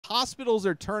hospitals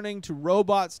are turning to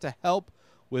robots to help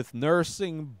with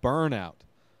nursing burnout.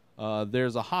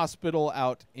 There's a hospital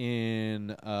out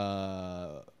in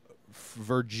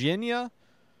Virginia,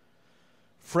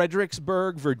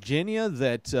 Fredericksburg, Virginia,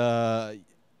 that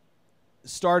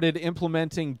started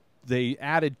implementing. They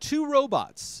added 2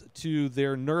 robots to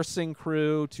their nursing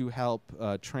crew to help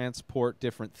transport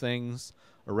different things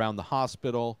around the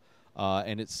hospital.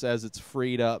 And it says it's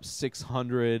freed up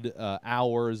 600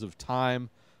 hours of time,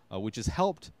 which has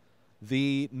helped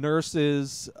the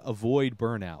nurses avoid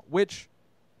burnout, which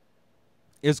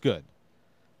is good,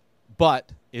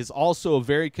 but is also a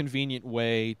very convenient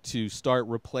way to start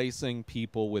replacing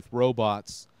people with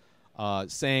robots,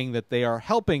 saying that they are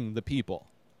helping the people.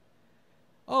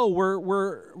 Oh,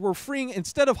 we're freeing,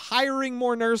 instead of hiring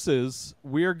more nurses,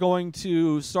 we're going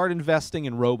to start investing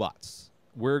in robots.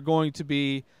 We're going to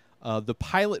be the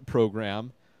pilot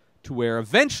program to where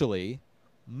eventually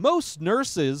most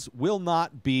nurses will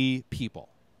not be people.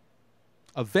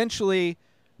 Eventually,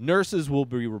 nurses will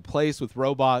be replaced with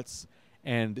robots,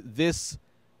 and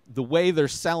the way they're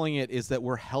selling it is that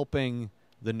we're helping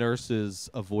the nurses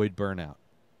avoid burnout.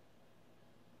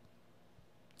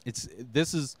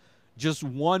 This is just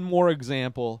one more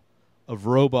example of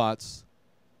robots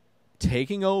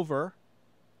taking over,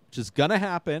 which is going to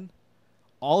happen.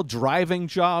 All driving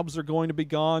jobs are going to be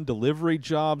gone. Delivery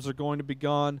jobs are going to be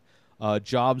gone.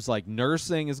 Jobs like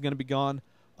nursing is going to be gone.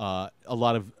 A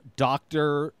lot of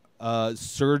doctor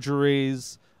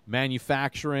surgeries,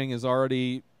 manufacturing is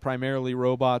already primarily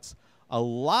robots. A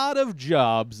lot of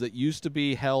jobs that used to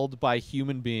be held by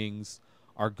human beings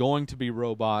are going to be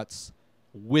robots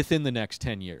within the next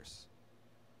 10 years.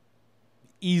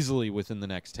 Easily within the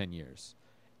next 10 years.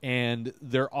 And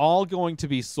they're all going to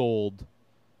be sold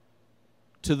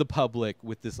to the public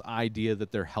with this idea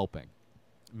that they're helping.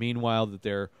 Meanwhile, that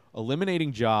they're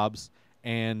eliminating jobs,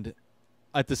 and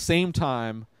at the same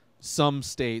time, some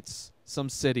states, some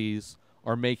cities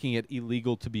are making it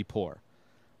illegal to be poor.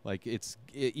 Like, it's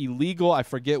illegal. I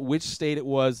forget which state it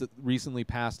was that recently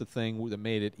passed a thing that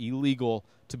made it illegal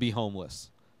to be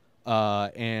homeless.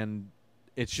 And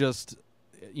it's just,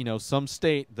 you know, some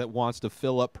state that wants to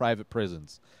fill up private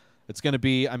prisons. It's going to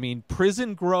be, I mean,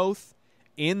 prison growth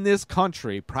in this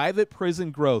country, private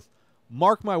prison growth.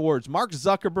 Mark my words, Mark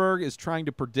Zuckerberg is trying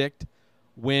to predict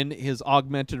when his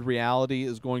augmented reality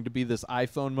is going to be this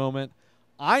iPhone moment.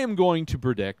 I am going to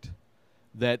predict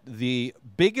that the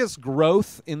biggest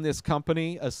growth in this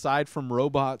company, aside from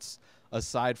robots,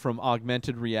 aside from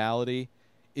augmented reality,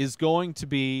 is going to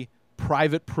be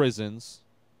private prisons,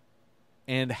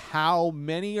 and how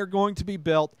many are going to be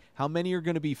built, how many are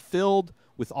going to be filled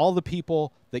with all the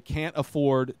people that can't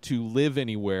afford to live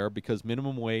anywhere because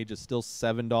minimum wage is still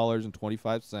 $7.25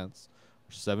 or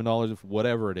 $7,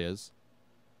 whatever it is.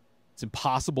 It's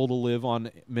impossible to live on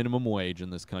minimum wage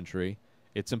in this country.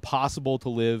 It's impossible to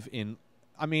live in,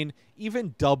 I mean,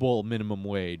 even double minimum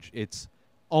wage, it's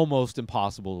almost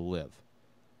impossible to live.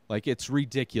 Like, it's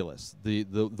ridiculous. The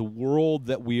world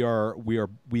that we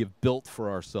have built for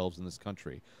ourselves in this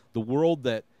country, the world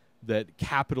that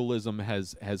capitalism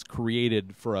has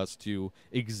created for us to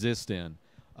exist in,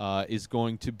 is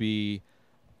going to be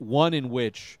one in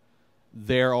which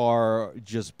there are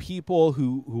just people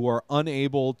who are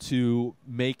unable to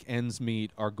make ends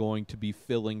meet are going to be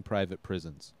filling private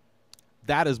prisons.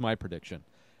 That is my prediction.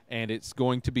 And it's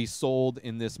going to be sold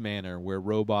in this manner where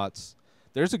robots...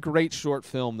 There's a great short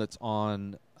film that's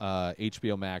on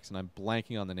HBO Max, and I'm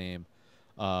blanking on the name,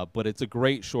 but it's a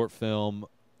great short film,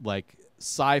 like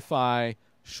sci-fi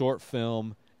short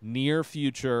film, near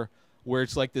future, where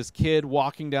it's like this kid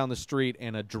walking down the street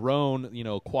and a drone, you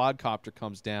know, quadcopter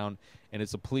comes down, and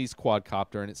it's a police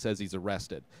quadcopter, and it says he's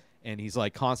arrested. And he's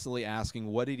like constantly asking,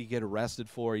 what did he get arrested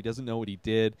for? He doesn't know what he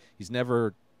did. He's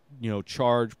never, you know,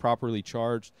 properly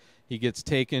charged. He gets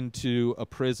taken to a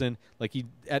prison. Like,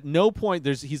 at no point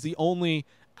he's the only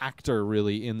actor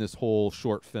really in this whole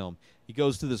short film. He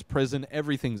goes to this prison.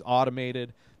 Everything's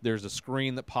automated. There's a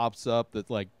screen that pops up that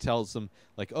like tells him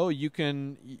like, oh, you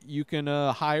can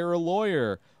hire a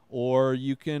lawyer, or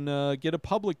you can get a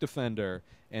public defender.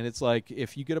 And it's like,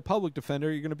 if you get a public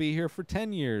defender, you're going to be here for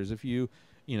 10 years. If you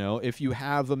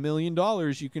have $1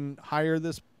 million, you can hire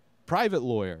this private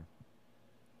lawyer.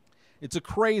 It's a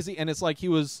crazy, and it's like he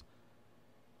was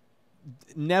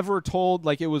never told,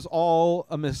 like it was all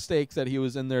a mistake that he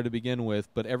was in there to begin with,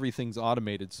 but everything's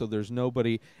automated, so there's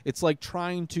nobody. It's like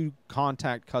trying to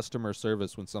contact customer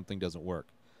service when something doesn't work.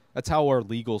 That's how our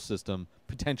legal system,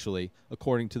 potentially,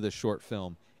 according to this short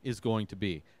film, is going to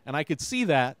be. And I could see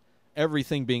that,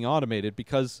 everything being automated,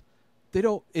 because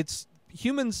it's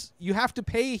humans, you have to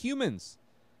pay humans.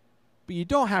 But you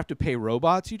don't have to pay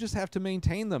robots. You just have to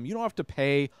maintain them. You don't have to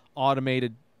pay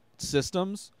automated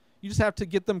systems. You just have to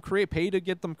get them pay to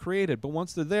get them created. But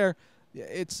once they're there,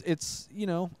 it's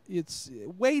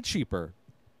way cheaper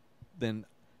than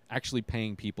actually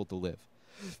paying people to live.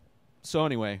 So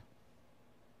anyway,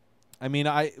 I mean,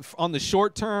 on the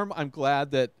short term, I'm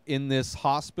glad that in this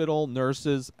hospital,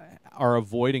 nurses are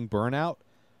avoiding burnout.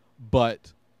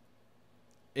 But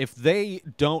if they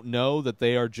don't know that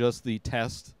they are just the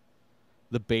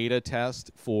beta test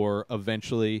for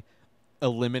eventually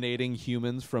eliminating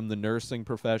humans from the nursing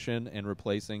profession and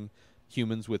replacing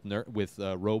humans with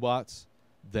robots,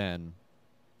 then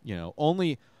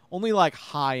only like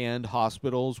high-end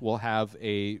hospitals will have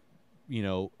a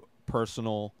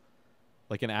personal,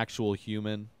 like an actual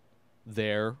human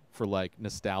there for like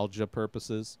nostalgia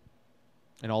purposes,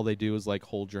 and all they do is like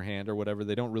hold your hand or whatever.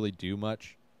 They don't really do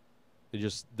much.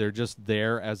 They're just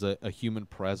there as a human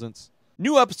presence.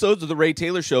 New episodes of The Ray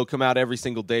Taylor Show come out every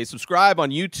single day. Subscribe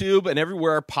on YouTube and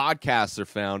everywhere our podcasts are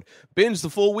found. Binge the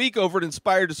full week over at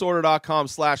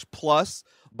inspireddisorder.com/plus.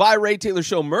 Buy Ray Taylor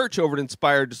Show merch over at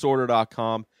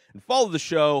inspireddisorder.com. And follow the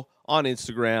show on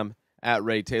Instagram at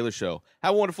Ray Taylor Show.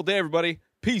 Have a wonderful day, everybody.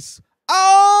 Peace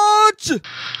out!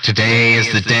 Today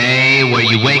is the day where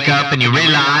you wake up and you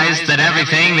realize that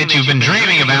everything that you've been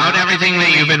dreaming about, everything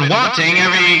that you've been wanting,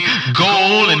 every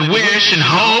goal and wish and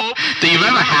hope that you've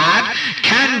ever had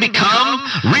can become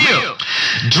real.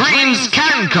 Dreams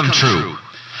can come true.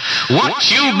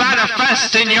 What you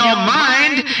manifest in your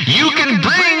mind, you can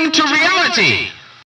bring to reality.